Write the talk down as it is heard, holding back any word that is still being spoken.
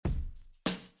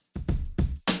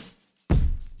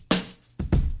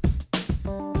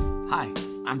Hi,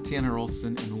 I'm Tanner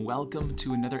Olson, and welcome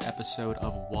to another episode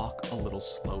of Walk a Little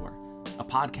Slower, a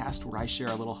podcast where I share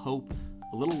a little hope,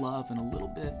 a little love, and a little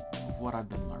bit of what I've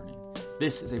been learning.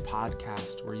 This is a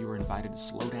podcast where you are invited to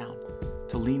slow down,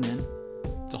 to lean in,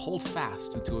 to hold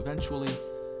fast, and to eventually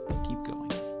keep going.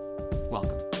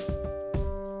 Welcome.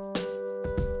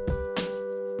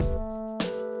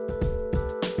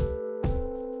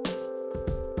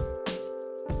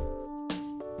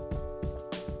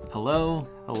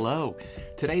 Hello.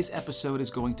 Today's episode is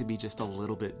going to be just a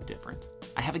little bit different.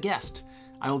 I have a guest.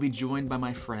 I will be joined by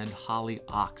my friend Holly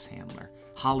Oxhandler.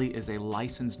 Holly is a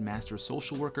licensed master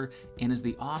social worker and is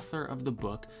the author of the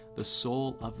book, The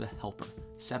Soul of the Helper,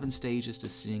 7 Stages to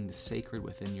Seeing the Sacred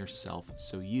Within Yourself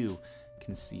so you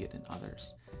can see it in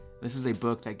others. This is a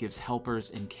book that gives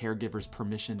helpers and caregivers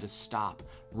permission to stop,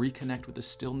 reconnect with the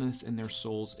stillness in their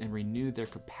souls, and renew their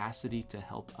capacity to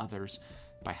help others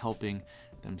by helping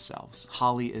themselves.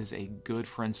 Holly is a good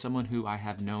friend, someone who I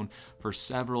have known for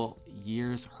several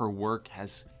years. Her work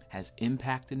has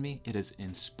impacted me. It has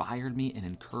inspired me and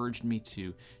encouraged me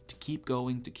to keep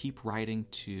going, to keep writing,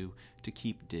 to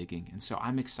keep digging. And so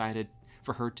I'm excited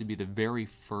for her to be the very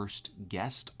first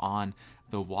guest on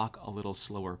the Walk a Little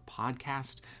Slower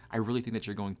podcast. I really think that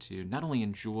you're going to not only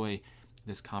enjoy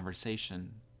this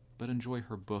conversation, but enjoy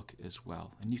her book as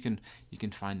well. And you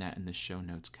can find that in the show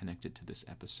notes connected to this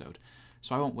episode.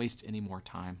 So I won't waste any more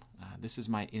time. This is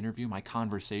my interview, my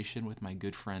conversation with my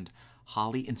good friend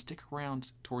Holly. And stick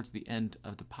around towards the end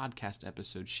of the podcast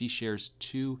episode. She shares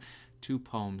two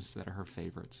poems that are her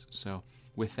favorites. So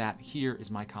with that, here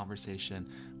is my conversation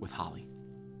with Holly.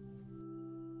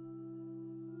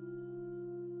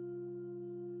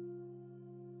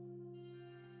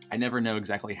 I never know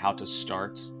exactly how to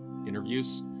start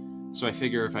interviews. So I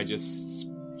figure if I just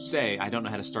say I don't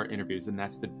know how to start interviews, then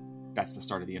that's the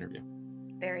start of the interview.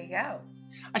 There you go.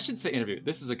 I shouldn't say interview.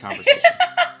 This is a conversation.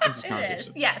 It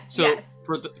is. Yes. So yes.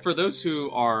 For those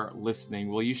who are listening,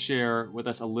 will you share with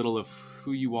us a little of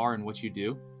who you are and what you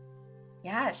do?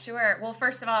 Yeah, sure. Well,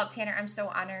 first of all, Tanner, I'm so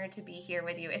honored to be here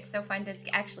with you. It's so fun to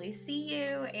actually see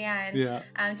you and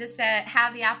just to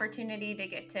have the opportunity to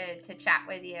get to chat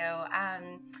with you.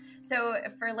 So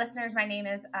for listeners, my name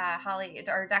is Holly,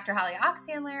 or Dr. Holly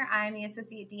Oxhandler. I'm the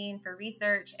Associate Dean for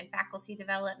Research and Faculty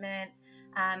Development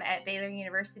at Baylor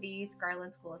University's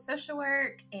Garland School of Social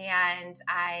Work. And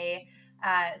I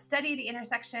study the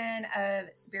intersection of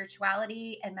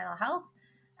spirituality and mental health.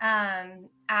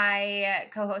 I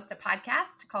co-host a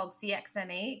podcast called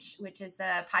CXMH, which is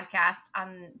a podcast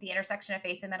on the intersection of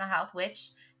faith and mental health,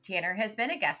 which Tanner has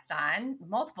been a guest on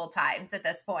multiple times at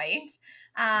this point.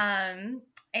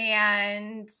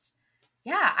 And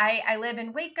yeah, I live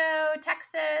in Waco,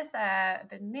 Texas. I've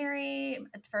been married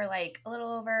for like a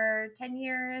little over 10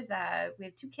 years. We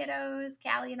have 2 kiddos,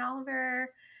 Callie and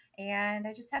Oliver, and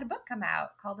I just had a book come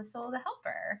out called The Soul of the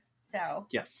Helper. So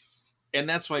yes. And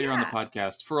that's why you're on the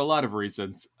podcast for a lot of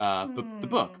reasons. The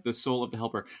book, The Soul of the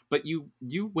Helper. But you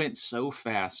went so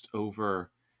fast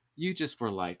over. You just were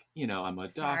like, I'm a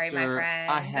Sorry, doctor. my friend.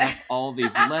 I have all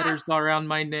these letters around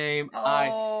my name.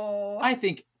 Oh. I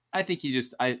think you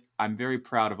just. I'm very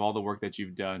proud of all the work that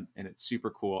you've done, and it's super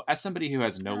cool. As somebody who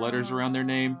has no letters around their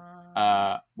name,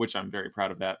 which I'm very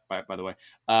proud of that, by the way.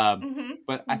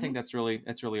 But I think that's really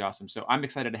awesome. So I'm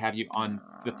excited to have you on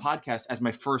the podcast as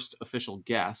my first official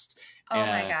guest. Oh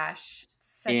my gosh.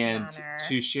 Such an honor.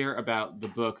 To share about the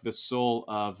book, The Soul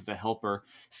of the Helper,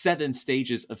 7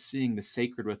 Stages of Seeing the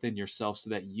Sacred Within Yourself so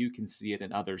that you can see it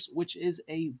in others, which is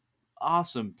a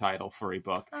awesome title for a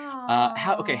book.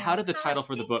 How did the title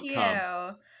for the book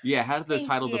come? Yeah, how did the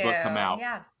title of the book come out?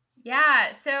 Yeah.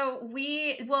 So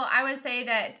I would say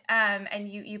that, and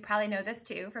you probably know this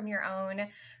too from your own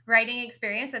writing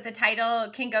experience, that the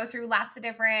title can go through lots of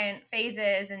different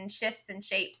phases and shifts and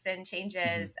shapes and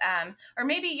changes. Or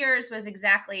maybe yours was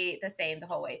exactly the same the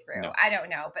whole way through. No. I don't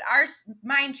know, but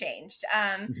mine changed.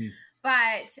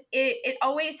 But it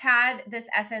always had this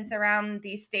essence around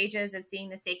these stages of seeing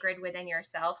the sacred within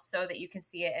yourself so that you can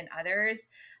see it in others.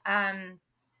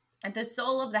 And the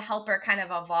soul of the helper kind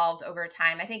of evolved over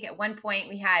time. I think at one point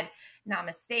we had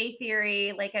namaste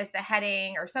theory, like as the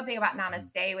heading, or something about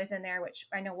namaste was in there, which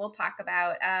I know we'll talk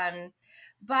about.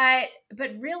 But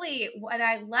really what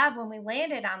I love when we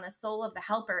landed on the soul of the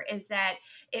helper is that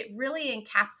it really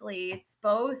encapsulates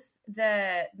both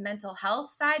the mental health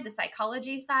side, the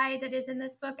psychology side that is in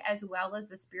this book, as well as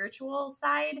the spiritual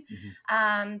side.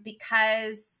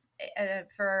 Because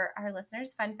for our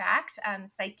listeners, fun fact,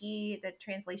 psyche, the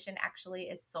translation actually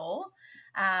is soul.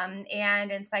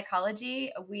 And in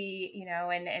psychology, we,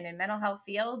 and in mental health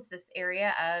fields, this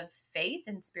area of faith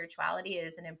and spirituality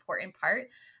is an important part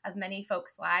of many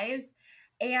folks' lives.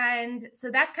 And so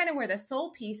that's kind of where the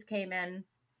soul piece came in.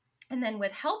 And then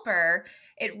with Helper,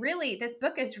 this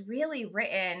book is really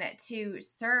written to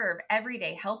serve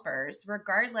everyday helpers,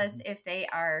 regardless Mhm. if they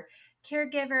are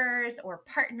caregivers or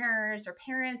partners or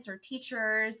parents or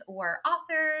teachers or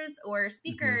authors or Mhm.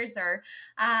 speakers or,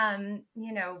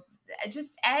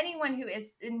 just anyone who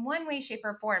is in one way, shape,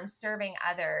 or form serving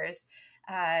others.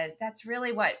 That's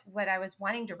really what I was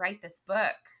wanting to write this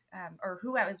book, or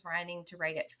who I was wanting to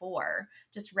write it for,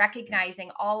 just Yeah.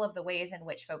 recognizing all of the ways in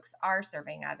which folks are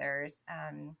serving others,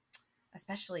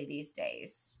 especially these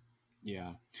days.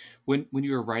 Yeah. When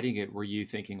you were writing it, were you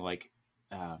thinking like,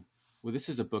 uh, well, this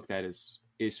is a book that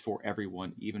is for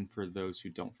everyone, even for those who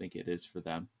don't think it is for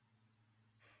them?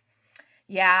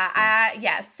 Yeah, Yeah.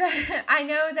 yes. I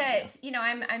know Yeah. that,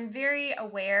 I'm very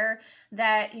aware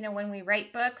that, when we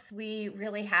write books, we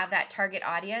really have that target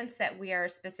audience that we are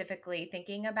specifically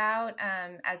thinking about,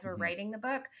 as we're Hmm. writing the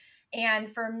book. And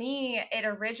for me, it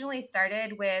originally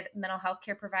started with mental health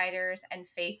care providers and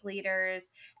faith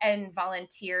leaders and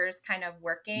volunteers kind of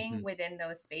working Hmm. within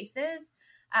those spaces.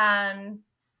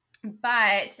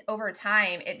 But over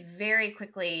time, it very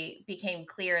quickly became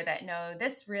clear that no,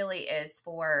 this really is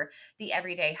for the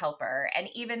everyday helper. And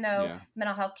even though Yeah.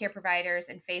 mental health care providers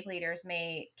and faith leaders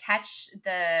may catch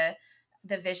the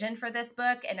vision for this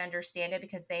book and understand it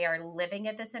because they are living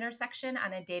at this intersection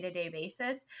on a day-to-day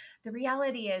basis, the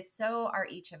reality is so are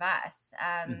each of us.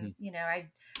 Hmm.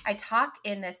 I talk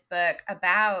in this book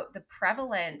about the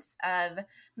prevalence of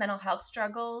mental health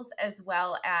struggles, as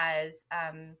well as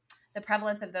the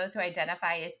prevalence of those who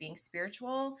identify as being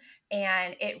spiritual.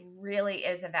 And it really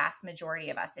is a vast majority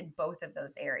of us in both of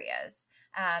those areas.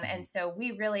 Hmm. And so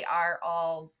we really are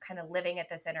all kind of living at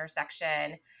this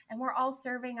intersection, and we're all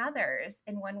serving others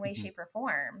in one way, Hmm. shape, or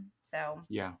form. So,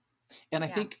 Yeah. And I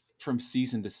yeah. think from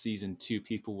season to season too,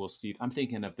 people will see. I'm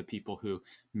thinking of the people who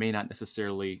may not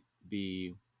necessarily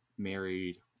be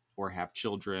married or have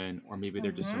children, or maybe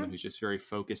they're just someone Mm-hmm. who's just very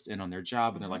focused in on their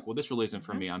job, and they're Mm-hmm. like, "Well, this really isn't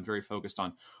for Mm-hmm. me. I'm very focused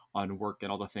on work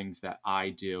and all the things that I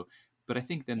do." But I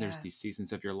think then there's Yeah. these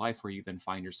seasons of your life where you then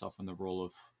find yourself in the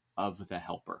role of the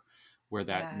helper, where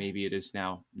that Yeah. maybe it is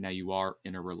now you are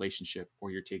in a relationship, or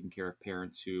you're taking care of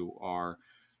parents who are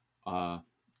uh,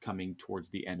 coming towards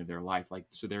the end of their life. Like,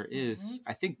 so there Mm-hmm. is,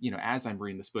 I think, as I'm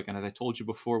reading this book, and as I told you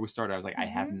before we started, I was like, I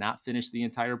have Mm-hmm. not finished the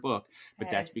entire book, but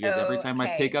That that's is because every time I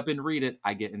pick okay. up and read it,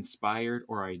 I get inspired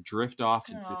or I drift off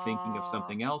into thinking of Aw.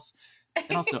 something else.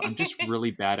 And also, I'm just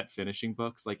really bad at finishing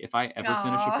books. Like, if I ever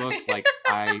finish a Aw. book, like,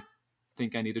 I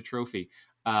think I need a trophy.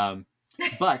 Um,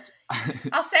 but,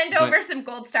 I'll send but, over some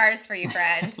gold stars for you,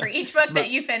 friend. For each book that but,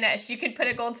 you finish, you can put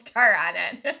a gold star on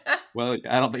it. well,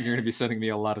 I don't think you're going to be sending me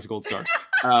a lot of gold stars.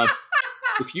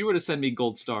 If you were to send me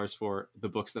gold stars for the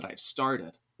books that I've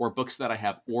started or books that I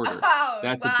have ordered, Oh,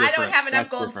 well, I don't have enough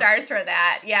that's gold different. stars for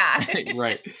that. Yeah.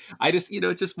 Right. I just,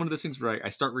 it's just one of those things where I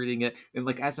start reading it, and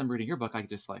like as I'm reading your book, I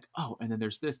just like, oh, and then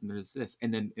there's this and there's this.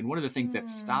 And one of the things that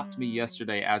stopped me Mm,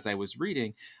 yesterday as I was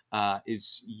reading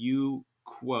is you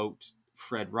quote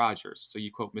Fred Rogers. So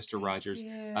you quote Mr. I Rogers,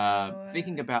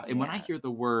 thinking do. about, and when I Yeah. hear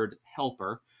the word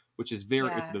helper, which is it's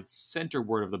Yeah. the center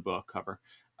word of the book cover.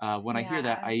 When I hear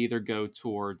that, Yeah. I either go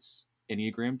towards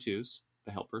Enneagram twos,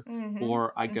 the helper, Mm-hmm.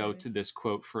 or I go Mm-hmm. to this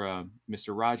quote from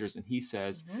Mr. Rogers, and he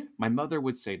says, Mm-hmm. my mother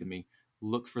would say to me,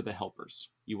 look for the helpers.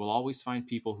 You will always find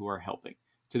people who are helping.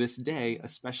 To this day, Mm,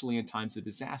 especially in times of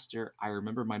disaster, I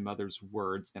remember my mother's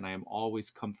words, and I am always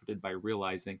comforted by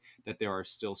realizing that there are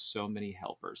still so many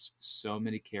helpers, so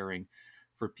many caring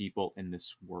for people in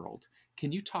this world.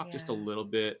 Can you talk just a yeah. little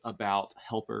bit about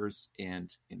helpers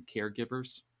and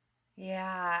caregivers?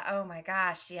 Yeah. Oh my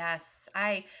gosh. Yes.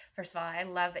 First of all, I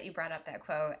love that you brought up that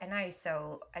quote. And I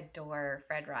so adore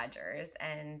Fred Rogers,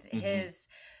 and Hmm. his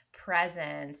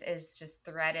presence is just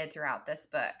threaded throughout this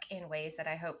book in ways that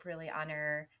I hope really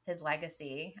honor his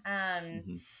legacy.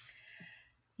 Hmm.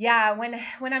 Yeah.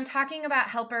 When I'm talking about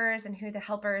helpers and who the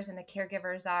helpers and the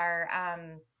caregivers are,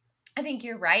 I think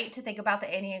you're right to think about the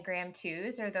Enneagram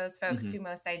twos, or those folks Hmm. who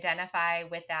most identify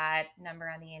with that number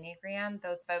on the Enneagram,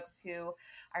 those folks who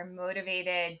are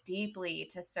motivated deeply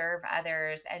to serve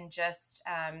others, and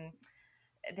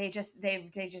they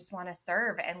just want to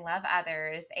serve and love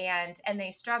others, and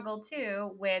they struggle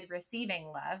too with receiving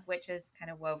love, which is kind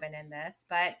of woven in this.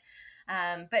 But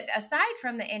But aside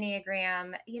from the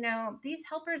Enneagram, these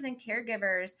helpers and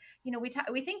caregivers,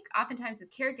 we think oftentimes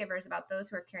with caregivers about those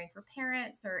who are caring for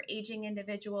parents or aging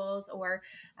individuals, or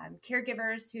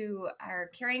caregivers who are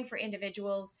caring for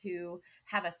individuals who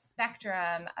have a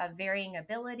spectrum of varying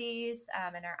abilities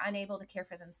and are unable to care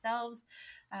for themselves.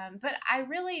 But I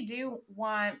really do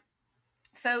want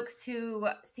folks who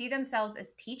see themselves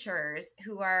as teachers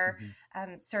who are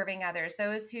Mhm. serving others,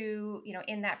 those who,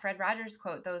 in that Fred Rogers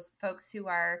quote, those folks who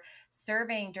are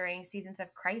serving during seasons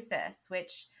of crisis,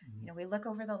 which, Mhm. we look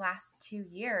over the last 2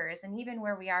 years and even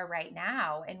where we are right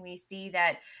now, and we see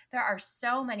that there are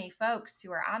so many folks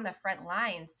who are on the front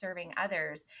lines serving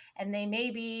others. And they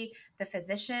may be the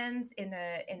physicians in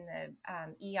the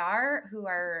ER who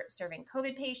are serving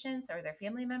COVID patients or their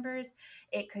family members.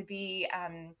 It could be,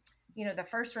 the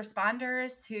first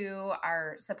responders who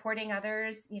are supporting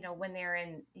others, when they're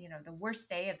in, the worst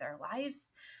day of their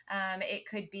lives. It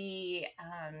could be,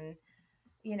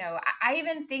 I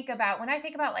even think about, when I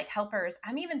think about like helpers,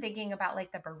 I'm even thinking about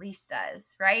like the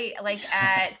baristas, right?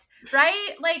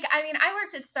 Right? Like, I mean, I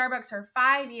worked at Starbucks for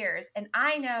 5 years, and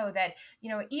I know that,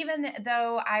 even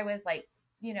though I was like,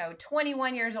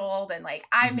 21 years old, and like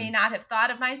I may Mhm. not have thought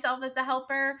of myself as a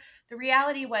helper, the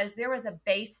reality was there was a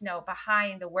base note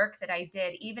behind the work that I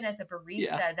did, even as a Yeah.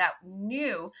 barista, that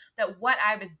knew that what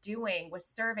I was doing was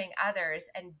serving others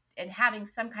and having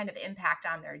some kind of impact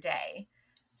on their day.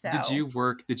 So Did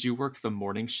you work the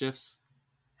morning shifts?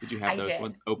 Did you have I those did.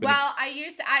 ones opening? Well,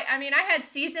 I mean, I had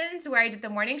seasons where I did the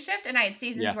morning shift and I had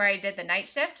seasons Yeah. where I did the night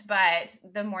shift, but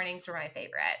the mornings were my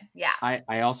favorite. Yeah.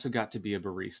 I also got to be a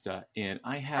barista, and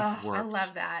Oh, I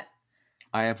love that.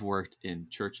 I have worked in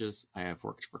churches. I have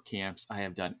worked for camps. I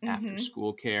have done after Mm-hmm.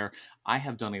 school care. I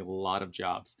have done a lot of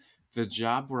jobs. The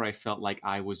job where I felt like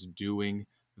I was doing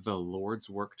the Lord's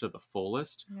work to the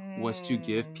fullest was to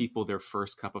give Mm. people their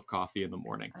first cup of coffee in the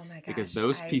morning, Oh my because gosh.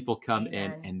 those people come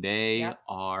in Amen. and they Yep.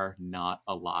 are not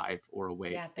alive or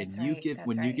awake. Yeah, And that's right. That's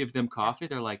when you right. give them Yep. coffee,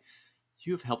 they're like,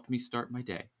 "You have helped me start my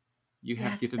day. You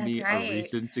have Yes, given that's me a right.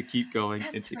 reason to keep going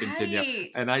and That's to continue."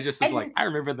 right. And I just was like, And I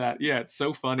remember that. Yeah, it's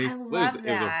so I funny. love It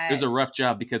was that. a rough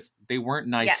job because they weren't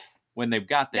nice Yes. when they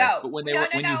got there, No, but no, no,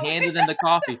 when you no. handed them the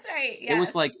coffee, That's right. it was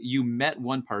Yes. like you met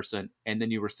one person and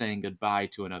then you were saying goodbye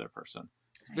to another person.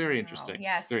 It's I very know. interesting.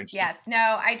 Yes. Very interesting. Yes.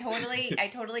 No, I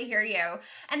totally hear you.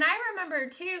 And I remember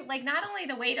too, like not only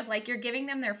the weight of like you're giving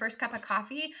them their first cup of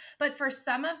coffee, but for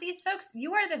some of these folks,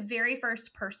 you are the very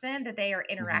first person that they are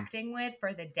Hmm. interacting with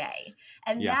for the day.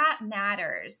 And Yeah. that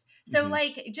matters. So Hmm.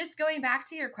 like just going back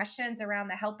to your questions around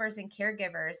the helpers and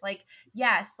caregivers, like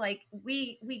yes, like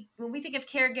we when we think of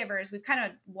caregivers, we've kind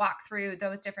of walked through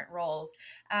those different roles.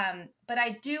 But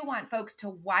I do want folks to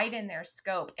widen their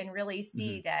scope and really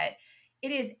see Hmm. that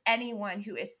it is anyone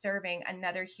who is serving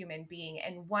another human being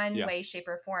in one Yeah. way, shape,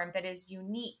 or form that is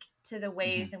unique to the Hmm.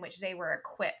 ways in which they were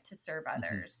equipped to serve Hmm.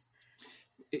 others.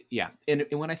 Yeah. And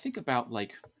when I think about,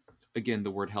 like, again,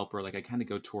 the word helper, like I kind of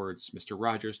go towards Mr.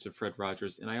 Rogers to Fred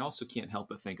Rogers, and I also can't help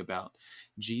but think about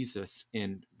Jesus.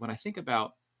 And when I think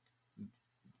about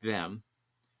them,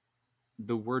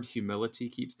 the word humility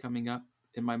keeps coming up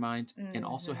in my mind, and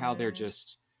also how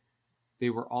Mm-hmm. they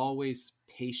were always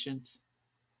patient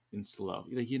and slow.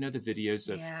 Like, the videos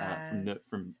of from Yes.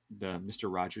 the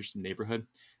Mr. Rogers neighborhood,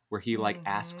 where he like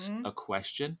asks Mm-hmm. a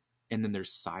question and then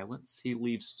there's silence. He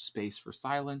leaves space for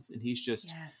silence, and Yes.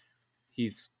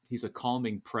 he's a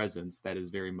calming presence that is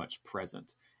very much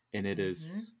present. And it Mm-hmm.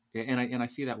 is, and I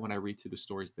see that when I read through the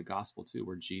stories of the gospel too,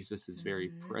 where Jesus is very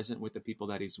Mm-hmm. present with the people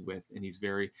that he's with, and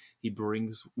he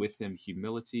brings with him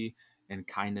humility and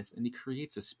kindness, and he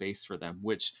creates a space for them,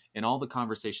 which in all the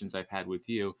conversations I've had with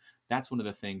you, that's one of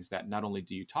the things that not only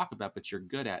do you talk about, but you're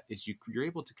good at, is you're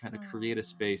able to kind of create a Oh.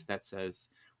 space that says,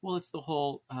 well, it's the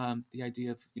whole the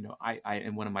idea of, I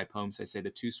in one of my poems I say the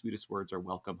two sweetest words are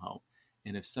welcome home.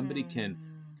 And if somebody can Mm.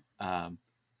 um,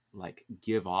 like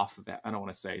give off that, I don't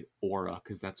want to say aura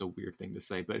because that's a weird thing to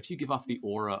say, but if you give off the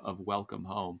aura of welcome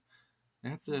home,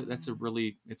 Mm. it's a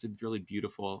really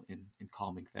beautiful and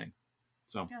calming thing.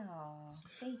 So Oh,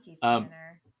 thank you, um,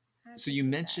 Tanner. I so you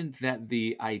appreciate that. mentioned that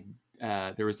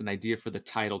there was an idea for the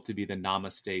title to be the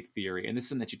Namaste theory, and this is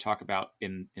something that you talk about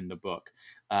in the book.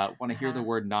 When I hear the Uh-huh.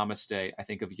 word Namaste, I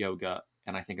think of yoga,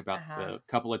 and I think about Uh-huh. the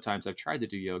couple of times I've tried to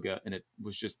do yoga, and it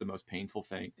was just the most painful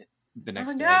thing. The Oh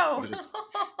next day, I no. was just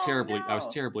Oh I was no.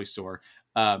 terribly sore.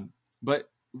 But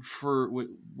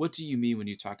what do you mean when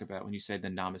you talk about when you say the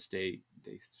Namaste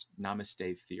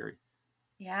theory?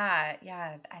 Yeah,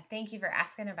 yeah. I thank you for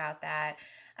asking about that.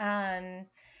 Um,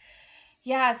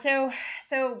 Yeah, so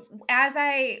do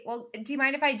you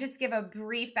mind if I just give a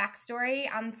brief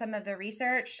backstory on some of the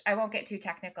research? I won't get too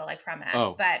technical, I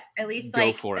promise, Oh, but at least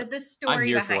go like for it. the I'm story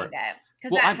here for behind it. it,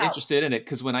 because Well, that I'm helps. interested in it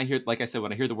because when I hear, like I said,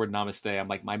 when I hear the word namaste, I'm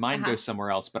like, my mind Uh-huh. goes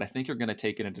somewhere else, but I think you're going to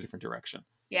take it in a different direction.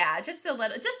 Yeah, just a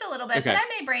little bit, but Okay. I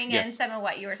may bring in Yes. some of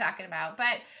what you were talking about.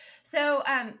 But so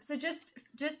just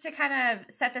to kind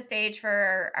of set the stage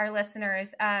for our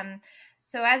listeners.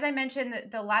 So as I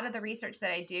mentioned, a lot of the research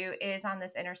that I do is on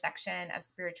this intersection of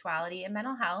spirituality and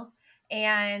mental health.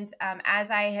 And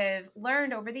as I have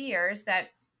learned over the years that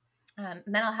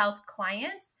mental health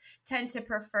clients tend to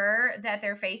prefer that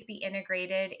their faith be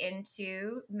integrated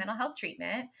into mental health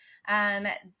treatment. Um,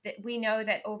 we know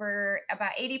that over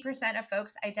about 80% of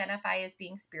folks identify as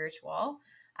being spiritual.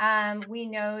 We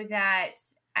know that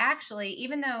actually,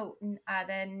 even though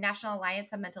the National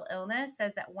Alliance on Mental Illness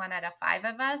says that 1 out of 5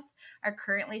 of us are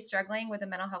currently struggling with a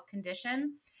mental health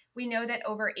condition, we know that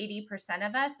over 80%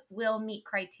 of us will meet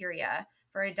criteria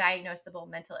for a diagnosable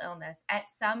mental illness at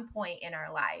some point in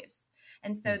our lives.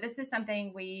 And so this is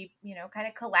something we, kind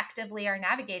of collectively are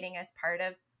navigating as part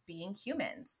of being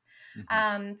humans. Mm-hmm.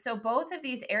 So both of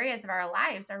these areas of our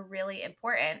lives are really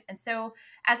important. And so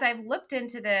as I've looked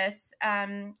into this,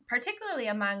 particularly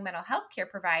among mental health care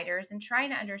providers and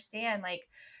trying to understand, like,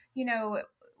 you know,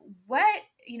 what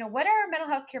are mental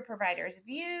health care providers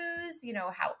views,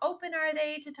 how open are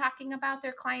they to talking about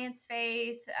their clients'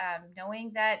 faith,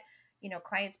 knowing that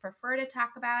clients prefer to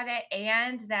talk about it,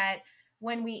 and that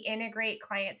when we integrate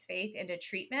clients' faith into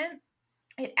treatment,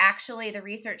 it actually, the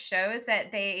research shows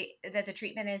that the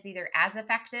treatment is either as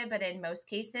effective, but in most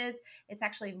cases it's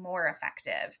actually more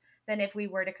effective than if we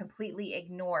were to completely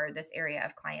ignore this area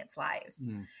of clients' lives.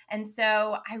 Mm. And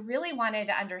so I really wanted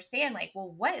to understand, like,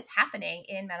 well, what is happening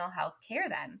in mental health care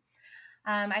then?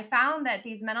 I found that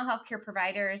these mental health care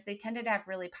providers, they tended to have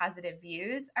really positive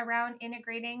views around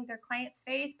integrating their clients'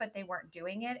 faith, but they weren't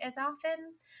doing it as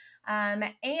often.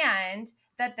 And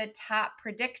that the top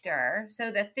predictor, so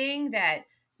the thing that,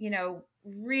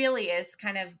 really is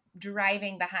kind of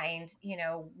driving behind,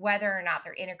 whether or not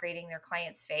they're integrating their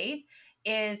client's faith,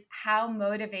 is how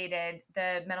motivated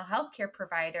the mental health care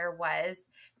provider was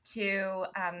to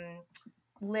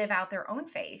live out their own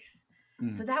faith.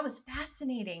 So Mm. that was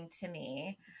fascinating to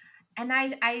me. And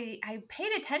I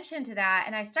paid attention to that,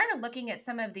 and I started looking at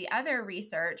some of the other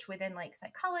research within like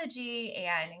psychology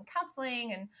and in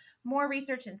counseling, and more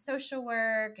research in social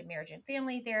work and marriage and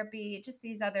family therapy, just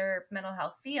these other mental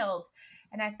health fields.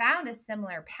 And I found a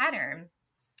similar pattern,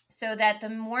 so that the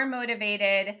more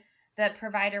motivated the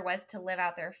provider was to live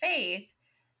out their faith,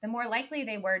 the more likely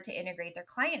they were to integrate their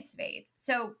client's faith.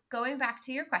 So, going back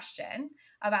to your question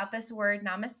about this word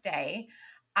namaste,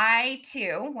 I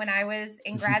too, when I was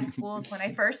in grad school, is when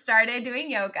I first started doing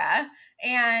yoga,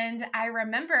 and I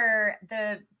remember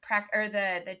the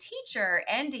teacher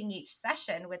ending each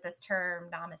session with this term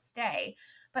namaste,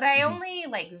 but I Mm-hmm. only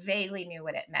like vaguely knew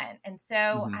what it meant, and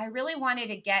so Mm-hmm. I really wanted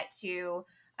to get to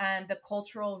the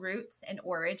cultural roots and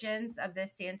origins of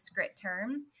this Sanskrit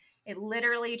term. It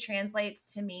literally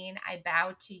translates to mean I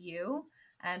bow to you.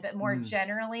 But more Mm.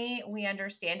 generally, we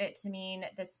understand it to mean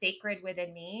the sacred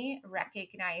within me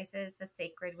recognizes the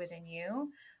sacred within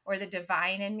you, or the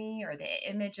divine in me, or the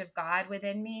image of God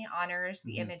within me honors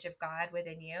the Mm-hmm. image of God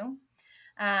within you.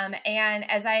 And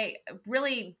as I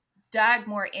really dug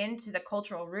more into the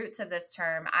cultural roots of this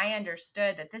term, I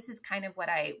understood that this is kind of what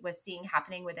I was seeing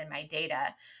happening within my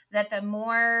data, that the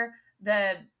more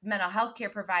the mental health care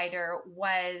provider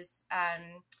was,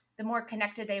 the more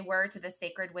connected they were to the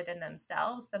sacred within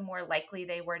themselves, the more likely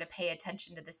they were to pay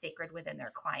attention to the sacred within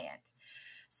their client.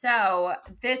 So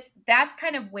that's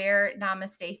kind of where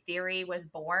Namaste theory was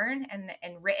born and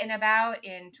written about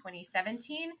in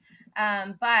 2017.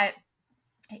 But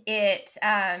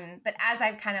as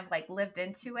I've kind of like lived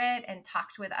into it and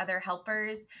talked with other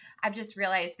helpers, I've just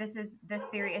realized this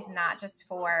theory is not just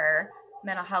for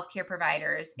mental health care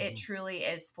providers. It Mm-hmm. truly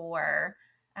is for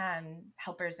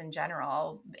helpers in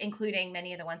general, including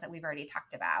many of the ones that we've already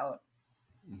talked about.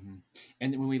 Mm-hmm.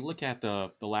 And when we look at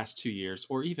the last 2 years,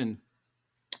 or even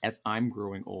as I'm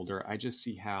growing older, I just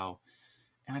see how,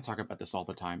 and I talk about this all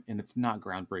the time, and it's not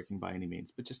groundbreaking by any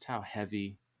means, but just how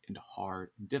heavy and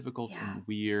hard and difficult Yeah. and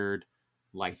weird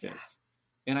life Yeah. is.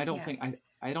 And I don't think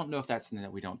Yes. I don't know if that's something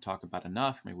that we don't talk about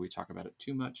enough. Maybe we talk about it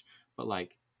too much, but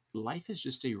like life is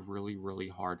just a really, really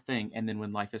hard thing. And then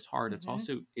when life is hard, it's Mm-hmm.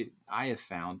 also I have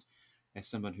found as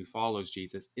someone who follows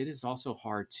Jesus, it is also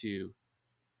hard to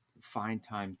find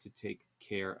time to take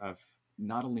care of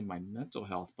not only my mental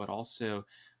health, but also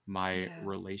my Yeah.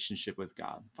 relationship with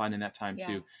God, finding that time Yeah.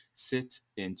 to sit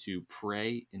and to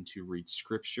pray and to read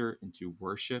scripture and to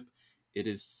worship.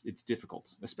 It's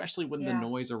difficult, especially when the Yeah.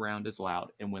 noise around is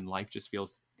loud and when life just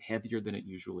feels heavier than it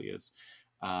usually is.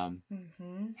 Um,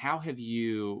 Mm-hmm. how have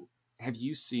you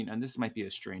seen, and this might be a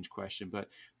strange question, but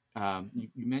you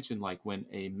mentioned like when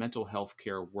a mental health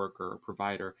care worker or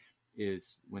provider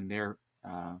is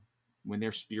uh, when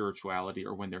their spirituality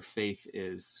or when their faith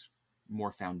is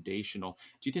more foundational,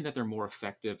 do you think that they're more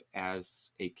effective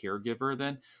as a caregiver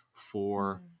then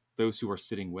for those who are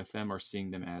sitting with them or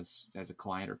seeing them as a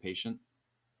client or patient?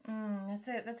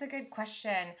 That's a good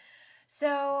question.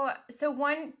 So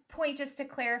one point just to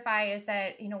clarify is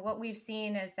that, what we've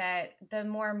seen is that the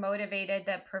more motivated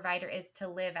the provider is to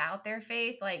live out their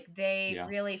faith, like they Yeah.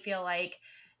 really feel like,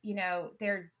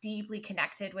 they're deeply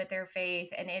connected with their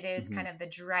faith and it is Hmm. kind of the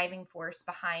driving force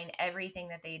behind everything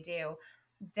that they do.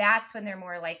 That's when they're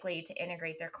more likely to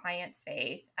integrate their client's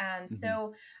faith. Hmm.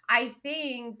 So I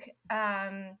think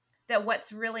that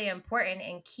what's really important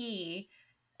and key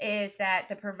is that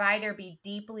the provider be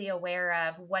deeply aware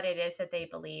of what it is that they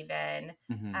believe in,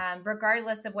 Hmm.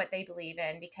 regardless of what they believe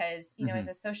in. Because, as Hmm.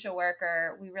 a social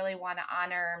worker, we really want to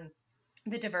honor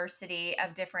the diversity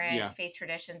of different Yeah. faith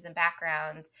traditions and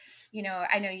backgrounds.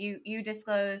 I know you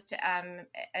disclosed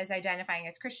as identifying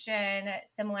as Christian.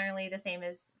 Similarly, the same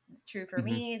is true for Hmm.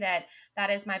 me, that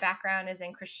is my background is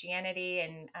in Christianity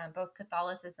and both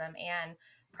Catholicism and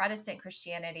Protestant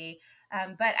Christianity.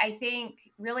 But I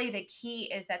think really the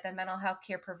key is that the mental health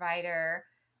care provider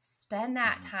spend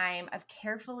that Hmm. time of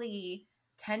carefully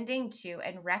tending to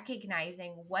and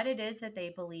recognizing what it is that they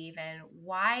believe in,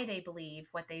 why they believe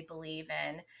what they believe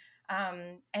in,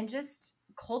 and just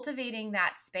cultivating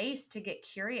that space to get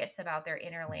curious about their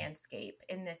inner landscape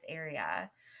in this area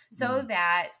so Hmm.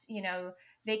 that,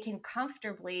 they can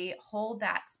comfortably hold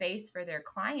that space for their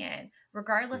client,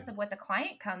 regardless Yeah. of what the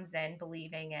client comes in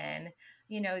believing in.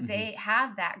 Hmm. They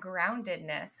have that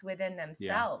groundedness within Yeah.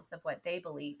 themselves of what they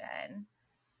believe in.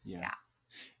 Yeah. Yeah.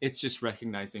 It's just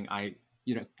recognizing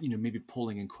maybe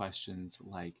pulling in questions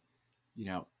like, you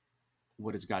know,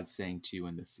 what is God saying to you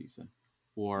in this season?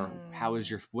 Or how is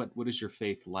Mm, what is your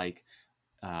faith like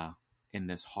uh, in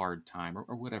this hard time,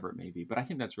 or whatever it may be. But I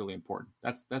think that's really important.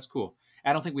 That's cool.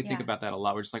 I don't think we think yeah. about that a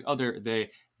lot. We're just like, oh,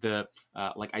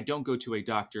 like I don't go to a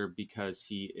doctor because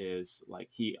he is like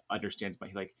he understands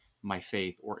my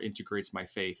faith or integrates my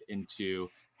faith into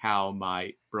how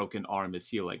my broken arm is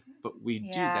healing. But we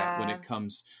do that when Yeah. it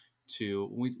comes to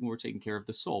when we're taking care of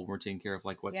the soul, when we're taking care of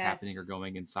like what's happening or Yes.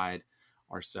 going inside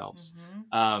ourselves.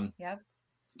 Mm-hmm. Um, Yep.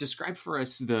 Describe for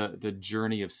us the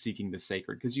journey of seeking the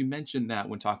sacred, because you mentioned that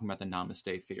when talking about the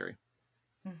namaste theory.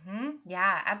 Mm-hmm.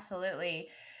 Yeah, absolutely.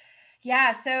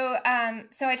 Yeah. So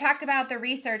I talked about the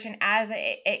research, and as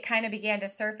it kind of began to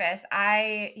surface,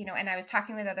 and I was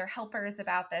talking with other helpers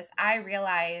about this, I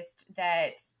realized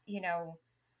that,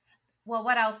 well,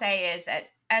 what I'll say is that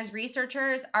as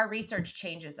researchers, our research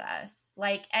changes us.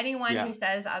 Like anyone who Yeah.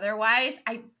 says otherwise,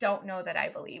 I don't know that I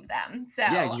believe them. So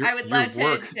Yeah, I would love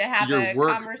to have a your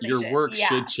conversation. work Yeah.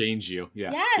 should change you.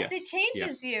 Yeah. Yes, it Yes. changes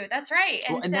Yes. you. That's right.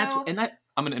 Well, And so, and that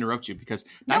I'm going to interrupt you because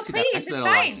no, I please, see that it's a lot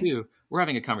fine. too. We're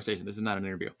having a conversation. This is not an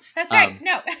interview. That's right. Um,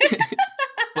 No.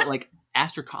 but like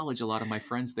after college, a lot of my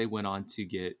friends they went on to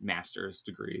get master's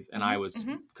degrees, and I Hmm. was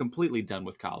Hmm. completely done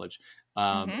with college.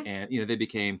 Hmm.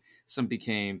 And some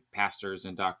became pastors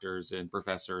and doctors and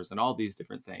professors and all these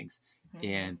different things, Hmm.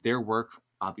 and their work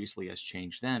obviously has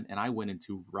changed them. And I went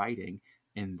into writing,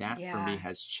 and that for me Yeah.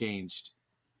 has changed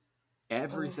Oh,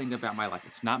 everything about my life.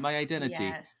 It's not my identity,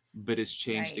 yes. but it's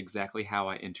changed Right. exactly how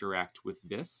I interact with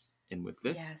this and with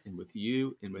this Yes. and with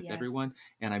you and with Yes. everyone.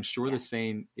 And I'm sure the Yes.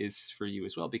 same is for you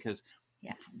as well, because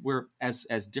Yes. we're as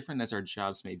different as our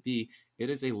jobs may be, it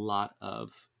is a lot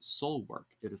of soul work.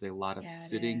 It is a lot of Yeah, it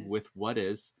sitting with is. what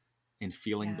is and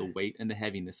feeling the Yeah. weight and the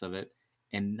heaviness of it,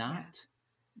 and Yeah.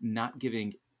 not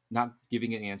giving not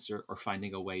giving an answer or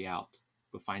finding a way out,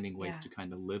 but finding ways Yeah. to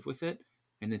kind of live with it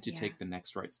and then to Yeah. take the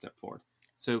next right step forward.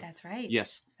 So, That's right.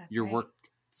 yes, That's your right. work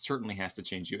certainly has to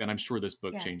change you, and I'm sure this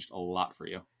book changed Yes. a lot for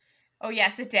you. Oh,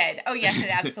 yes, it did. Oh, yes, it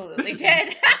absolutely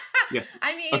did. Yes.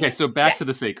 I mean, Okay, so back yeah. to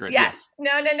the sacred. Yes.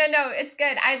 Yes. No, no, no, no. It's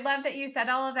good. I love that you said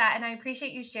all of that. And I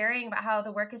appreciate you sharing about how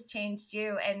the work has changed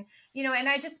you. And, and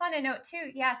I just want to note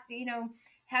too, yes,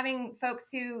 having folks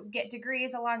who get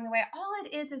degrees along the way, all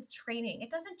it is training. It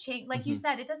doesn't change, like you Hmm.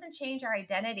 said, it doesn't change our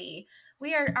identity.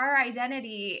 We are our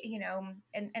identity,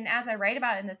 and as I write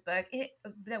about in this book,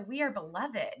 that we are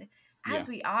beloved Yeah. as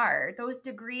we are. Those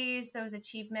degrees, those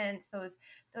achievements,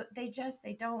 they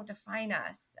don't define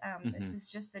us. This Hmm.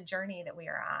 is just the journey that we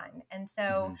are on. And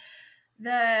so Hmm.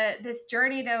 this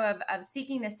journey though of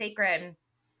seeking the sacred,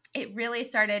 it really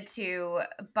started to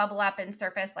bubble up and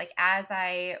surface like as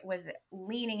I was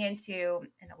leaning into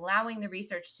and allowing the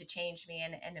research to change me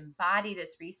and embody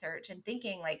this research and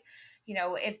thinking like,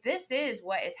 if this is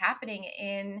what is happening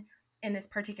in this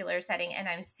particular setting, and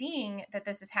I'm seeing that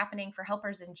this is happening for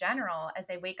helpers in general as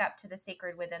they wake up to the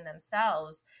sacred within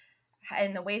themselves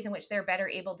and the ways in which they're better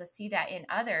able to see that in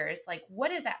others, like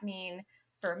what does that mean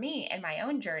for me and my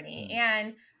own journey?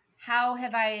 And how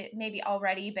have I maybe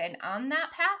already been on that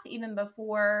path even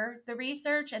before the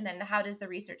research? And then how does the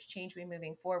research change me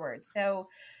moving forward? So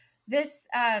this,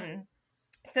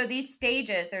 so these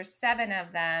stages, there's 7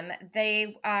 of them.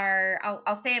 They are,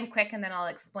 I'll say them quick and then I'll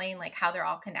explain like how they're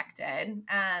all connected.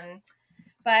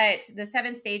 But the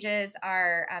 7 stages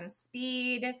are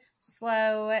speed,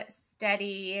 slow,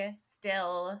 steady,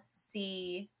 still,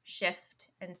 see, shift,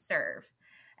 and serve.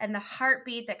 And the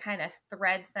heartbeat that kind of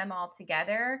threads them all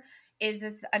together is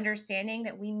this understanding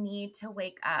that we need to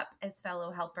wake up as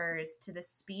fellow helpers to the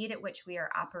speed at which we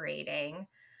are operating,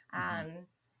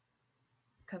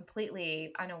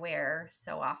 completely unaware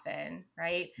so often,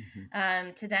 right?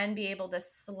 To then be able to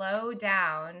slow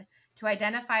down, to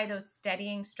identify those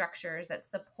steadying structures that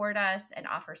support us and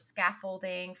offer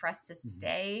scaffolding for us to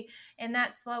stay in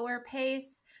that slower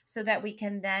pace so that we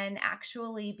can then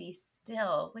actually be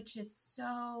still, which is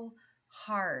so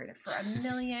hard for a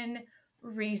million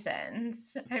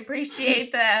reasons. I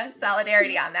appreciate the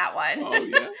solidarity on that one.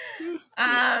 Oh,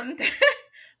 yeah.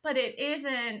 But it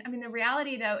isn't, the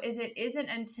reality though, is it isn't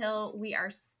until we are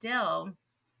still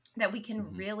that we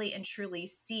can really and truly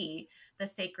see the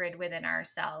sacred within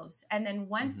ourselves. And then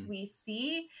once we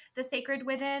see the sacred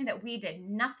within that we did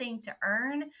nothing to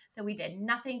earn, that we did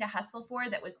nothing to hustle for,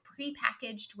 that was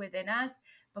prepackaged within us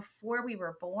before we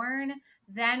were born,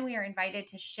 then we are invited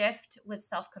to shift with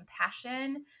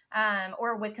self-compassion,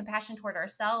 or with compassion toward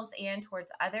ourselves and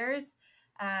towards others,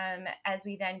 as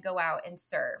we then go out and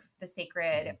serve the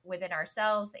sacred within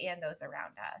ourselves and those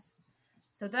around us.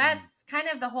 So that's kind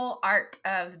of the whole arc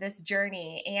of this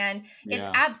journey. And it's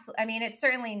absolutely, it's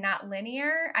certainly not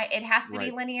linear. It has to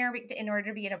be linear in order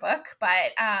to be in a book.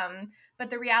 But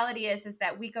the reality is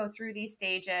that we go through these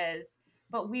stages,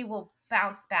 but we will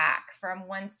bounce back from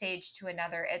one stage to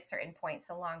another at certain points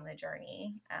along the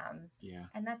journey.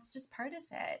 And that's just part of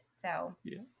it. So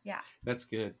yeah, that's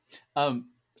good. One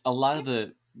of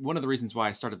the reasons why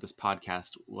I started this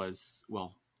podcast was,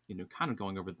 kind of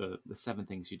going over the 7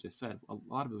 things you just said. A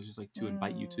lot of it was just like to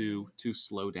invite you to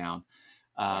slow down.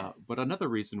 But another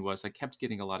reason was I kept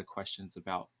getting a lot of questions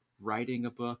about writing a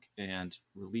book and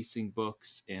releasing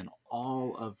books and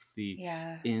all of the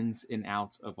ins and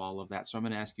outs of all of that. So I'm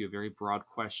going to ask you a very broad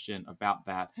question about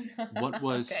that. What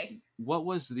was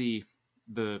the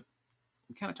we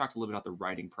kind of talked a little bit about the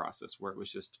writing process where it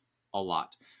was just a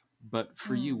lot. But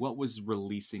for you, what was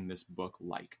releasing this book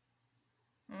like?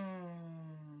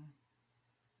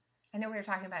 I know we were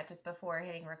talking about it just before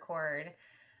hitting record.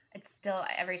 It's still,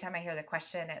 every time I hear the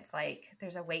question, it's like,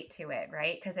 there's a weight to it,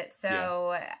 right? Because it's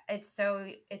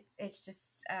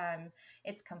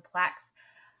complex.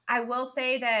 I will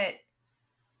say that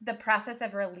the process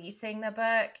of releasing the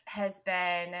book has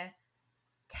been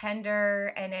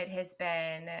tender, and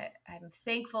I'm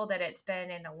thankful that it's been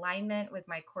in alignment with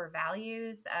my core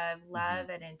values of love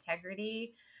and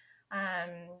integrity.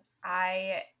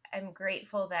 I am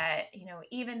grateful that,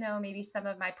 even though maybe some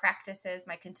of my practices,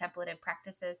 my contemplative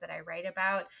practices that I write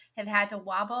about have had to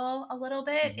wobble a little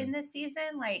bit in this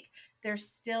season, like there's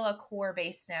still a core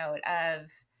base note of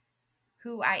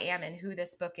who I am and who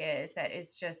this book is that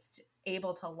is just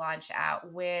able to launch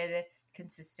out with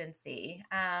consistency.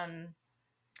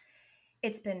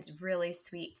 It's been really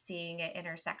sweet seeing it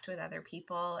intersect with other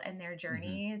people and their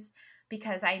journeys,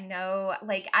 because I know,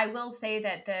 like, I will say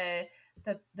that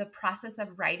the process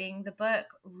of writing the book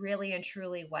really and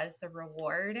truly was the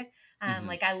reward.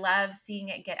 Like, I love seeing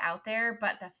it get out there,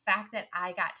 but the fact that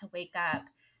I got to wake up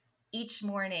each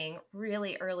morning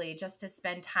really early just to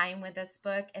spend time with this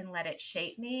book and let it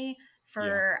shape me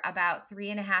for about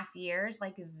 3.5 years,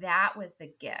 like that was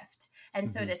the gift. And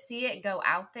so to see it go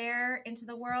out there into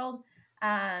the world,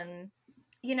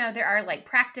 there are like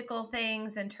practical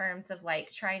things in terms of like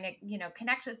trying to,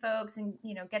 connect with folks and,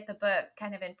 get the book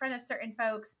kind of in front of certain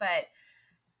folks. But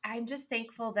I'm just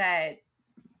thankful that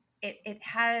it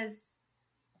has,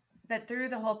 that through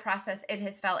the whole process, it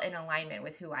has felt in alignment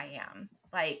with who I am.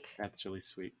 Like, that's really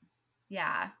sweet.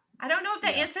 Yeah. I don't know if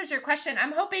that answers your question.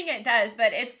 I'm hoping it does,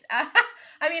 but it's, I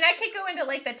could go into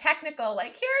like the technical,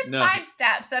 like here's 5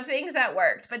 steps of things that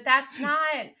worked, but that's not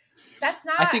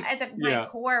at my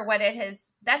core what it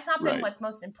has. That's not been what's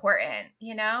most important,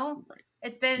 Right.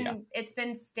 Yeah. it's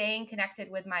been staying connected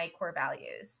with my core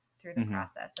values through the Hmm.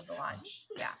 process of the launch.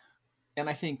 Yeah. And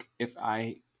I think if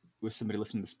I was somebody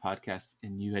listening to this podcast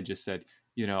and you had just said,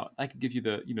 I could give you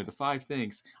the 5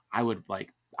 things, I would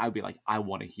be like, I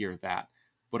want to hear that.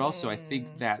 But also, I think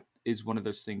Mm, that is one of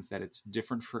those things that it's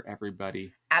different for everybody.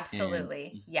 And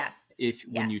absolutely. Yes. if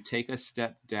when you Yes. take a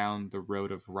step down the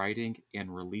road of writing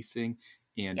and releasing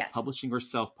and Yes. publishing or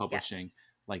self-publishing, Yes.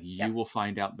 like you Yep. will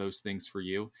find out those things for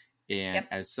you. And Yep.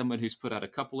 as someone who's put out a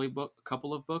couple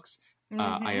of books,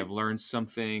 I have Mm-hmm. learned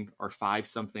something or 5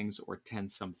 somethings or 10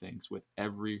 somethings with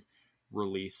every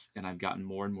release, and I've gotten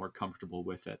more and more comfortable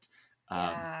with it. Um,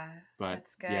 Yeah, but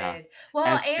that's yeah, good. Well,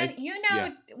 and as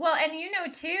yeah. you know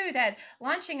too that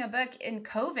launching a book in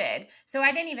COVID. So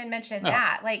I didn't even mention Oh,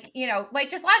 that. Like, like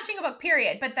just launching a book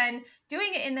period, but then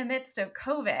doing it in the midst of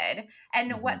COVID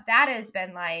and hmm, what that has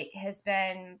been like has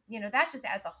been, that just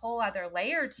adds a whole other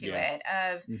layer to yeah, it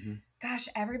of hmm, gosh,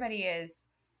 everybody is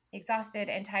exhausted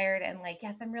and tired and like,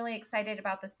 yes, I'm really excited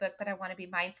about this book, but I want to be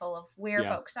mindful of where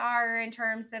yeah, folks are in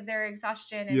terms of their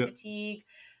exhaustion and yeah, fatigue.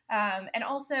 And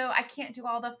also, I can't do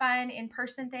all the fun in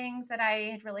person things that I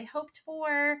had really hoped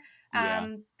for. yeah,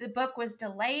 The book was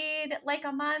delayed like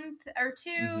a month or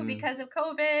two hmm. because of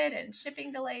COVID and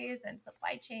shipping delays and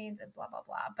supply chains and blah blah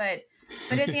blah. But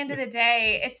at the end of the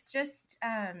day, it's just,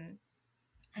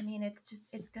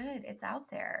 it's good. It's out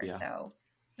there. Yeah. So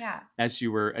yeah. As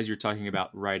you're talking about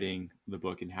writing the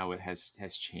book and how it has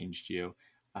changed you,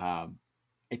 I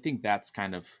think that's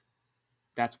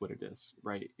what it is,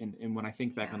 right? And when I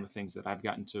think back on Yeah. the things that I've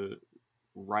gotten to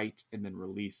write and then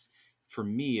release, for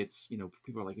me, it's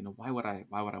people are like, why would I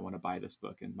want to buy this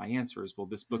book? And my answer is, well,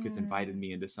 this book has invited Mm,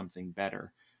 me into something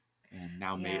better, and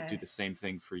now may it do the same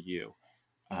thing for you.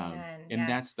 yes. Amen. And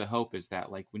that's the Yes. hope, is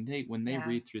that like when they Yeah.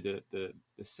 read through the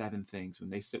 7 things, when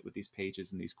they sit with these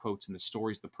pages and these quotes and the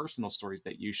stories, the personal stories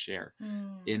that you share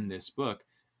in Mm, this book,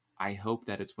 I hope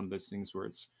that it's one of those things where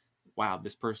it's, wow,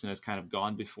 this person has kind of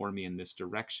gone before me in this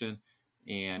direction,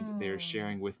 and they're mm,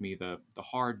 sharing with me the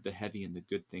hard, the heavy, and the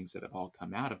good things that have all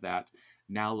come out of that.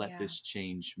 Now let yeah. this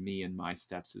change me and my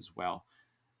steps as well.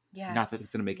 Not that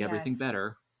it's going Yes. to make everything Yes.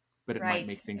 better, but it might Right.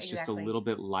 make things just a Exactly. little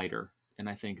bit lighter. And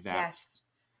I think that's Yes.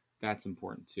 that's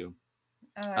important too.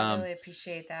 Oh, I Um, really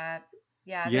appreciate that.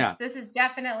 Yeah, this yeah, this is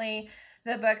definitely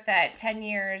the book that 10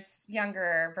 years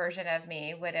younger version of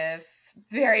me would have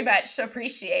very much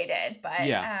appreciated. But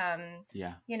yeah,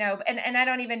 yeah, and I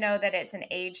don't even know that it's an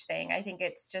age thing. I think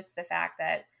it's just the fact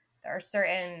that there are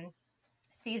certain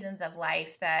seasons of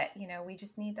life that, we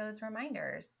just need those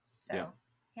reminders. yeah. So,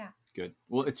 yeah. Good.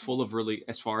 Well, it's full of really,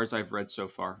 as far as I've read so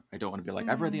far, I don't want to be like,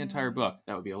 I've read the entire Mm. book.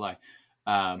 That would be a lie.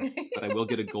 But I will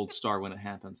get a gold star when it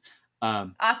happens.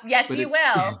 Awesome. Yes, But you it,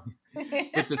 will.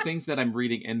 but the things that I'm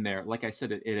reading in there, like I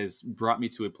said, it has brought me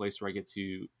to a place where I get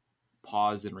to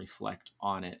pause and reflect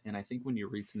on it. And I think when you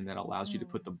read something that allows you to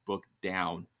put the Mm. book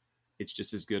down, it's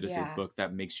just as good as a Yeah. book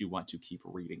that makes you want to keep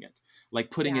reading it. Like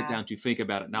putting it Yeah. down to think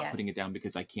about it, not putting it down Yes.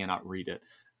 because I cannot read it.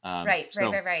 Um, Right, right,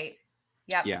 so right, right.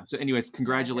 Yep. yeah. So, anyways, No, I hear you.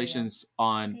 congratulations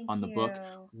on Thank the book. you.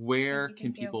 Thank Where you. can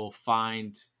Thank you. people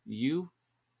find you,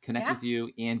 connect Yeah. with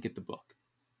you, and get the book?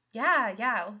 Yeah.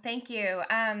 Yeah. Well, thank you.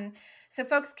 So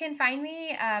folks can find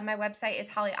me. My website is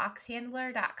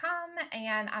hollyoxhandler.com,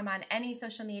 and I'm on any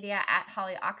social media at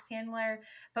hollyoxhandler.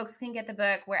 Folks can get the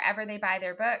book wherever they buy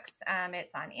their books.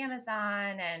 It's on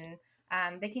Amazon,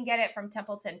 and they can get it from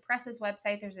Templeton Press's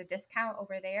website. There's a discount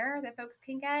over there that folks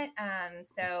can get.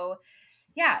 So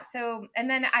yeah. So, and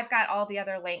then I've got all the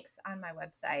other links on my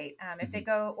website. Hmm. If they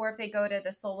go to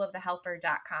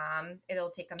thesoulofthehelper.com, it'll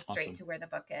take them straight Awesome. to where the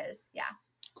book is. Yeah.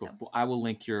 So, Cool. Well, I will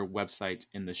link your website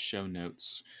in the show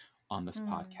notes on this mm,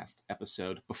 podcast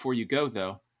episode. Before you go,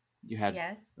 though, you had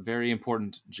yes. a very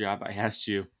important job. I asked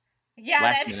you Yeah.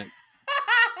 last That. minute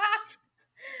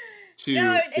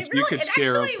No, to, it if you really, could it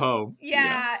share a actually, poem. Yeah.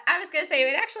 yeah, I was going to say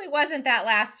it actually wasn't that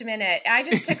last minute. I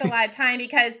just took a lot of time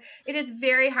because it is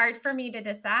very hard for me to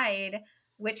decide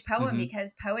which poem Hmm.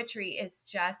 because poetry is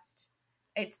just,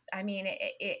 it's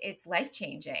life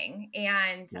changing.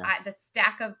 And Yeah. the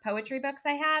stack of poetry books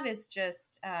I have is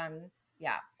just,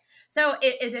 yeah. So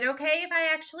is it okay if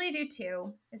I actually do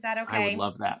two? Is that I would okay?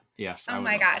 love that. Yes, I Oh would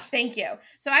my love gosh, that. thank you.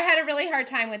 So I had a really hard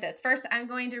time with this. First, I'm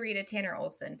going to read a Tanner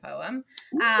Olson poem.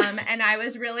 And I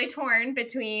was really torn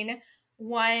between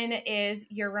one is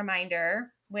Your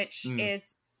Reminder, which Mm.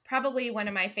 is probably one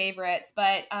of my favorites,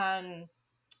 but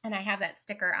and I have that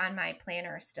sticker on my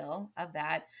planner still of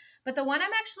that. But the one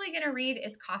I'm actually going to read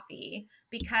is Coffee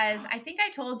because I think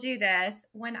I told you this.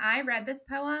 When I read this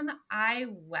poem, I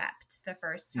wept the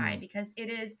first time Mm. because it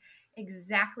is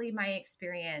exactly my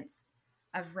experience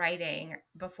of writing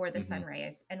before the Mm-hmm.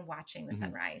 sunrise and watching the Mm-hmm.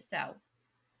 sunrise. So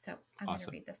I'm going to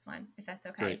Awesome. read this one, if that's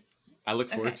okay. Great. I look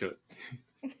forward to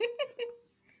it.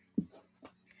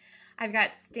 I've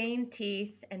got stained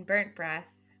teeth and burnt breath,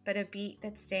 but a beat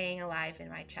that's staying alive in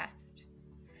my chest.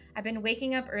 I've been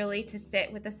waking up early to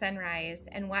sit with the sunrise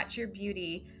and watch your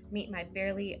beauty meet my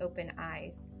barely open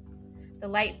eyes. The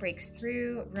light breaks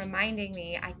through, reminding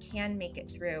me I can make it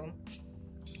through.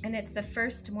 And it's the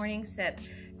first morning sip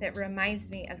that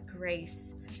reminds me of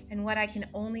grace, and what I can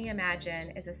only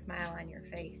imagine is a smile on your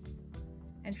face.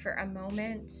 And for a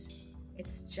moment,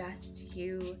 it's just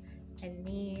you and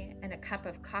me and a cup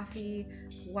of coffee,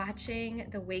 watching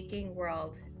the waking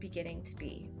world beginning to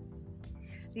be.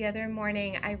 The other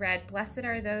morning, I read, "Blessed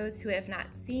are those who have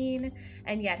not seen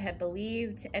and yet have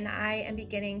believed, and I am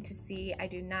beginning to see I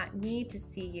do not need to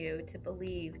see you to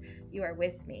believe you are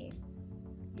with me."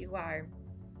 You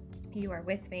are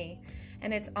with me.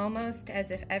 And it's almost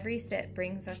as if every sit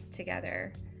brings us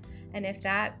together. And if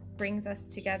that brings us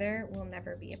together, we'll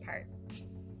never be apart.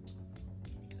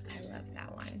 I love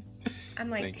that one. I'm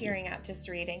like tearing up just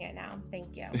reading it now.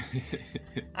 Thank you.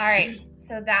 All right.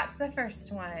 So that's the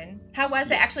first one. How was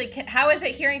it actually? How is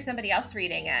it hearing somebody else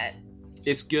reading it?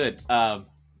 It's good.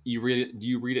 You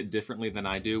read it differently than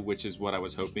I do, which is what I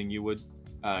was hoping you would.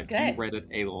 You read it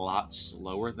a lot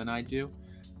slower than I do.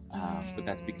 But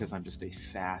that's because I'm just a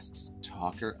fast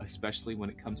talker, especially when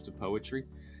it comes to poetry.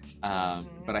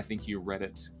 But I think you read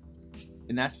it.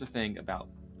 And that's the thing about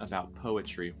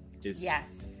poetry is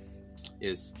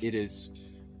it is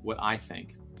what I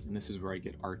think, and this is where I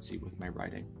get artsy with my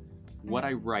writing. What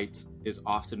I write is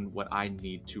often what I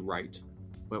need to write,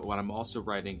 but what I'm also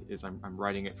writing is I'm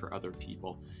writing it for other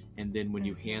people. And then when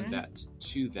you hand that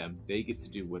to them, they get to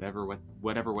do whatever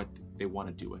they want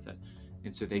to do with it.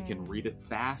 And so they can read it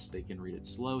fast, they can read it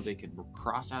slow, they can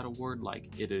cross out a word.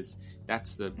 Like it is,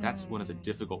 that's one of the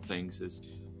difficult things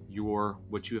is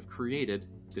what you have created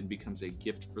then becomes a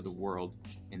gift for the world,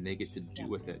 and they get to do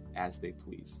with it as they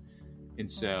please.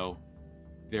 And so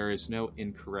there is no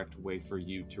incorrect way for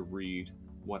you to read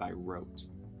what I wrote.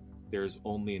 There is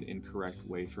only an incorrect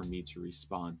way for me to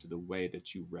respond to the way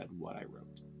that you read what I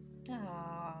wrote.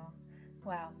 Oh,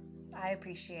 well, I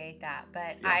appreciate that.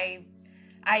 But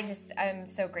I'm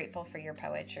so grateful for your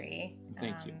poetry.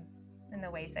 Thank you. And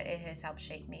the ways that it has helped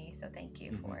shape me. So thank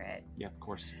you for it. Yeah, of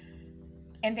course.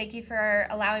 And thank you for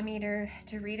allowing me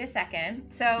to read a second.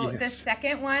 So the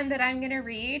second one that I'm going to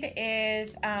read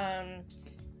is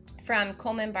from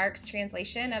Coleman Barks'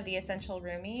 translation of The Essential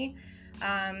Rumi.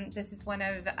 This is one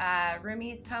of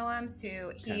Rumi's poems.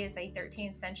 He is a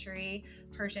 13th century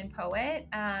Persian poet.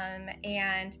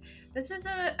 And this is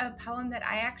a poem that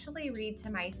I actually read to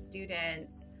my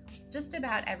students just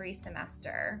about every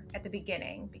semester at the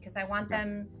beginning, because I want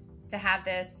them to have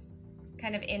this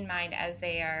kind of in mind as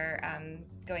they are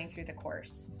going through the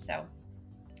course. So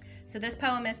this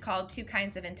poem is called Two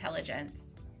Kinds of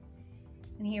Intelligence.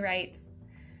 And he writes,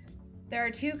 "There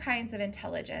are two kinds of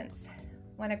intelligence.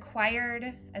 One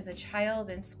acquired as a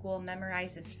child in school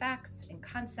memorizes facts and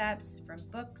concepts from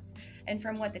books and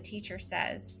from what the teacher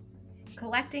says,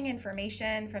 collecting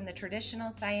information from the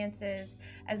traditional sciences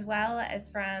as well as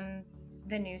from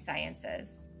the new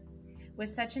sciences. With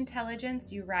such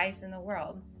intelligence, you rise in the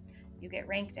world. You get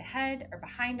ranked ahead or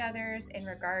behind others in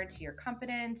regard to your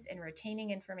competence in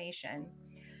retaining information.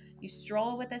 You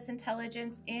stroll with this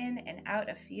intelligence in and out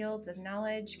of fields of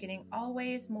knowledge, getting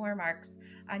always more marks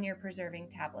on your preserving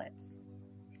tablets.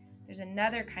 There's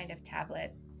another kind of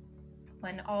tablet,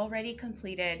 one already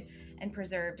completed and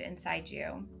preserved inside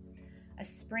you. A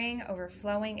spring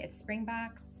overflowing its spring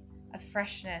box, a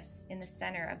freshness in the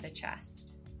center of the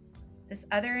chest. This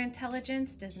other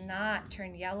intelligence does not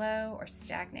turn yellow or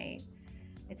stagnate.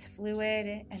 It's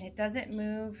fluid, and it doesn't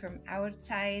move from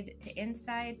outside to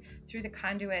inside through the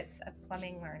conduits of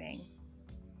plumbing learning.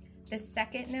 This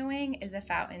second knowing is a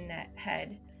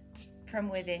fountainhead from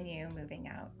within you moving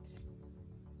out."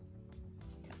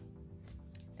 So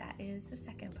that is the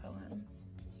second poem.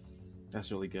 That's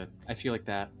really good. I feel like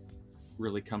that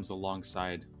really comes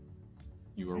alongside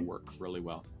your work really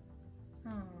well.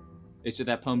 Oh.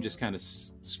 That poem just kind of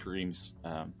screams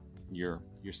you're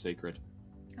sacred.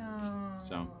 Oh,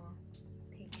 so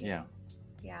thank you.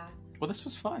 Yeah. Well, this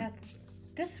was fun.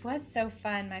 This was so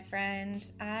fun, my friend.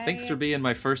 Thanks for being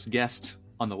my first guest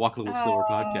on the Walk a Little Slower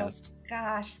podcast.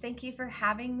 Gosh, thank you for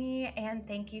having me, and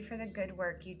thank you for the good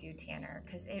work you do, Tanner,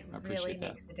 because it really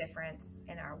makes a difference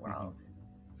in our world.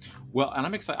 Well, and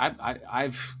I'm excited.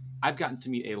 I've gotten to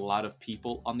meet a lot of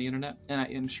people on the internet, and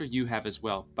I'm sure you have as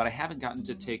well, but I haven't gotten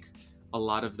to take a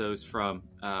lot of those from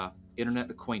internet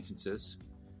acquaintances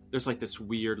there's like this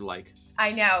weird like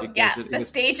I know. Yeah, The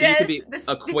stages. So you could be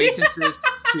acquaintances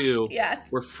to yes.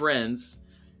 we're friends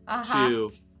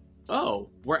to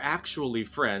we're actually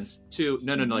friends to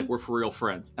no, like we're for real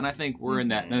friends. And I think we're in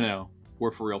that no,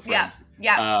 we're for real friends.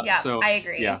 Yeah. So I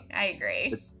agree. Yeah, I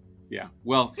agree.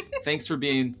 Well, thanks for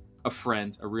being a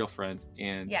friend, a real friend,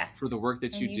 and for the work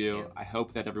that you do. Too. I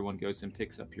hope that everyone goes and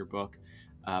picks up your book.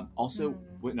 Also,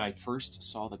 when I first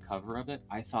saw the cover of it,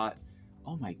 I thought,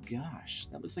 oh my gosh,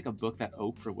 that looks like a book that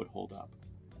Oprah would hold up.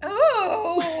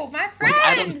 Oh, my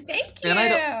friend, thank you. And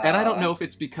I don't know if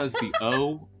it's because the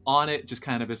O on it just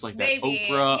kind of is like that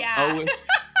Oprah O,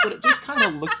 but it just kind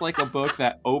of looks like a book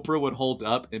that Oprah would hold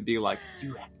up and be like,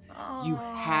 you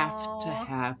have to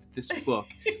have this book.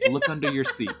 Look under your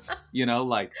seats.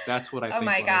 Like that's what I think. Oh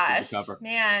my when I see gosh, the cover.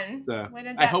 Man! So,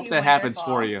 I hope that happens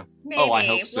for you. Maybe. Oh, I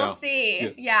hope so. We'll see.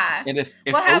 Yes. Yeah. And if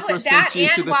Oprah sent you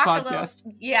to this podcast,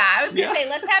 I was gonna say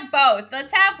let's have both.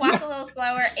 Let's have Walk a Little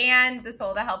Slower and The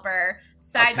Soul to Helper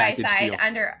side by side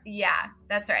under. Yeah,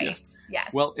 that's right.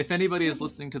 Yes. Well, if anybody is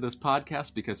listening to this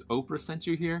podcast because Oprah sent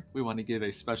you here, we want to give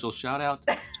a special shout out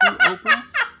to Oprah.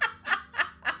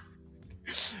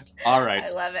 All right.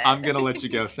 I love it. I'm going to let you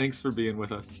go. Thanks for being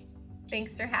with us.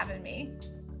 Thanks for having me.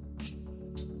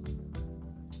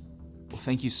 Well,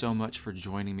 thank you so much for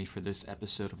joining me for this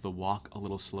episode of the Walk a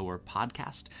Little Slower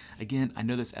podcast. Again, I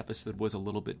know this episode was a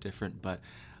little bit different, but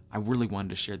I really wanted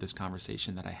to share this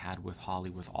conversation that I had with Holly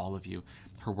with all of you.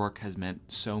 Her work has meant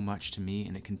so much to me,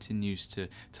 and it continues to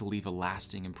leave a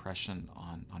lasting impression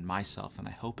on myself, and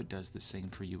I hope it does the same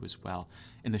for you as well.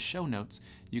 In the show notes,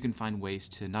 you can find ways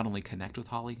to not only connect with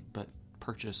Holly, but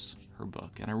purchase her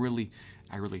book, and I really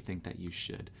think that you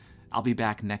should. I'll be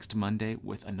back next Monday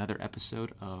with another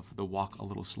episode of the Walk a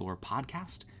Little Slower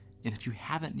podcast, and if you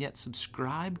haven't yet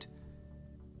subscribed,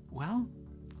 well,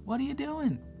 what are you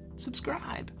doing?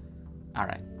 Subscribe. All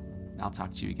right, I'll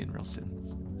talk to you again real soon.